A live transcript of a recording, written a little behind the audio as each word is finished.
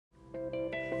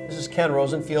is Ken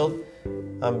Rosenfield.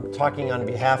 I'm talking on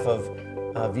behalf of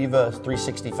Viva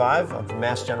 365. I'm from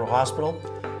Mass General Hospital.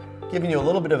 Giving you a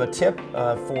little bit of a tip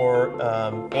for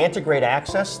Antegrade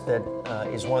access. That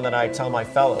is one that I tell my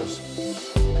fellows.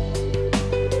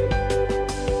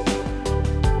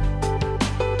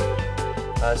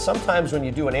 Sometimes when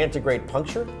you do an antegrade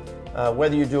puncture,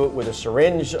 whether you do it with a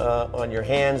syringe on your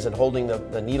hands and holding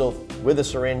the needle with a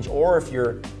syringe, or if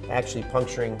you're actually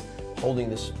puncturing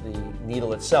holding the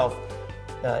needle itself,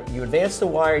 you advance the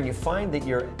wire and you find that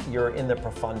you're in the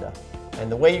profunda.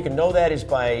 And the way you can know that is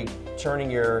by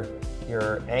turning your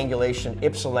angulation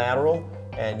ipsilateral,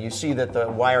 and you see that the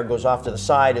wire goes off to the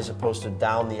side as opposed to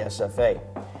down the SFA.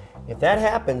 If that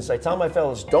happens, I tell my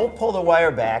fellows, don't pull the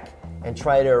wire back and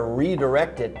try to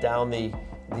redirect it down the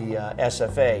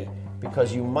SFA,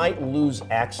 because you might lose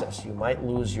access. You might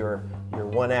lose your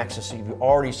one axis you've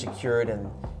already secured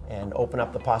and open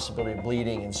up the possibility of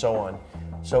bleeding and so on.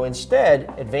 So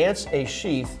instead, advance a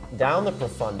sheath down the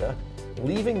profunda,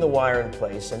 leaving the wire in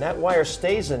place, and that wire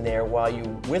stays in there while you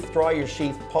withdraw your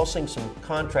sheath, pulsing some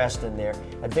contrast in there.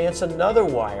 Advance another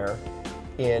wire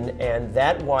in, and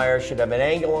that wire should have an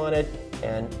angle on it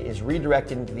and is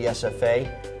redirected into the SFA.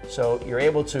 So you're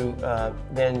able to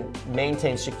then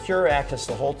maintain secure access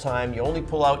the whole time. You only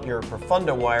pull out your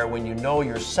profunda wire when you know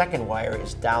your second wire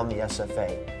is down the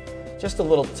SFA. Just a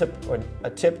little tip, or a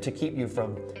tip to keep you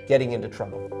from getting into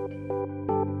trouble.